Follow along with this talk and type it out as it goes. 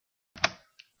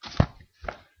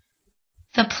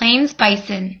The plains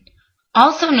bison,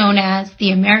 also known as the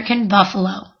American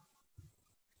buffalo.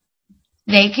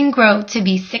 They can grow to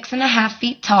be 6.5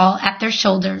 feet tall at their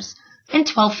shoulders and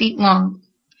 12 feet long.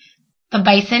 The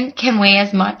bison can weigh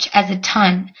as much as a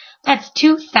ton, that's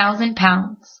 2,000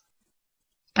 pounds.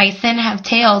 Bison have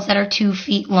tails that are 2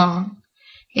 feet long.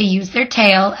 They use their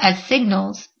tail as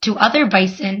signals to other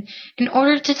bison in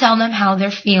order to tell them how they're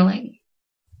feeling.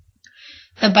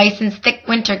 The bison's thick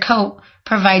winter coat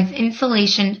provides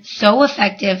insulation so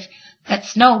effective that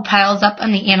snow piles up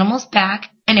on the animal's back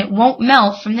and it won't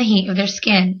melt from the heat of their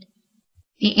skin.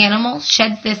 The animal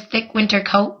sheds this thick winter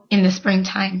coat in the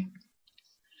springtime.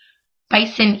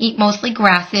 Bison eat mostly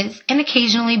grasses and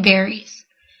occasionally berries.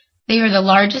 They are the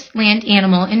largest land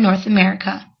animal in North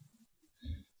America.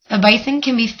 The bison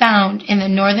can be found in the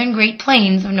northern Great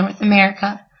Plains of North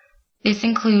America. This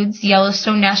includes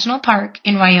Yellowstone National Park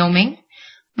in Wyoming,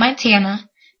 Montana,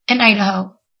 and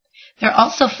Idaho. They're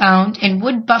also found in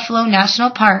Wood Buffalo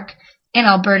National Park in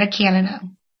Alberta, Canada.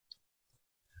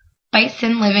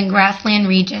 Bison live in grassland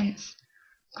regions.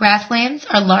 Grasslands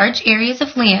are large areas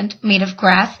of land made of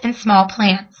grass and small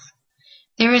plants.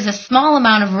 There is a small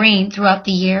amount of rain throughout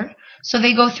the year, so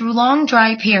they go through long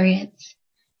dry periods.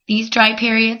 These dry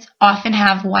periods often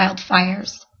have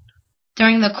wildfires.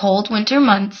 During the cold winter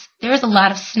months, there is a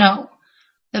lot of snow.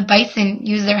 The bison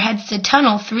use their heads to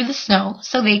tunnel through the snow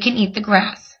so they can eat the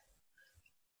grass.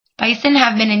 Bison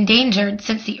have been endangered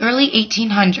since the early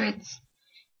 1800s.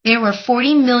 There were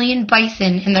 40 million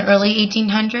bison in the early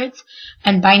 1800s,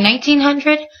 and by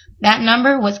 1900, that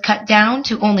number was cut down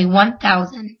to only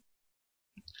 1,000.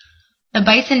 The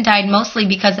bison died mostly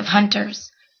because of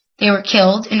hunters. They were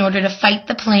killed in order to fight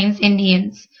the Plains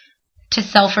Indians, to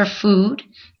sell for food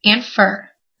and fur,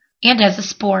 and as a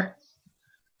sport.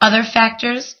 Other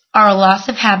factors are a loss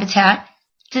of habitat,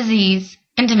 disease,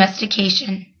 and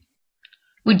domestication.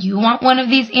 Would you want one of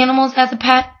these animals as a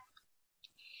pet?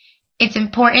 It's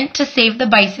important to save the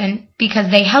bison because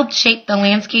they helped shape the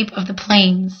landscape of the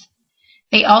plains.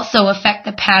 They also affect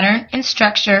the pattern and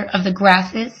structure of the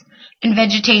grasses and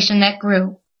vegetation that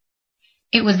grew.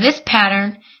 It was this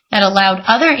pattern that allowed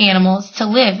other animals to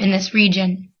live in this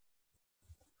region.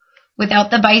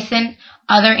 Without the bison,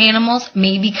 other animals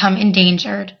may become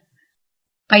endangered.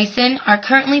 Bison are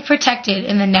currently protected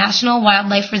in the National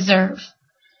Wildlife Reserve.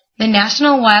 The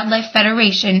National Wildlife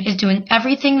Federation is doing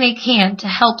everything they can to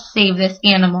help save this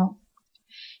animal.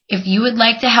 If you would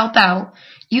like to help out,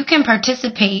 you can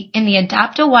participate in the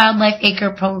Adopt a Wildlife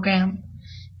Acre program.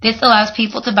 This allows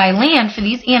people to buy land for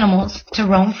these animals to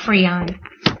roam free on.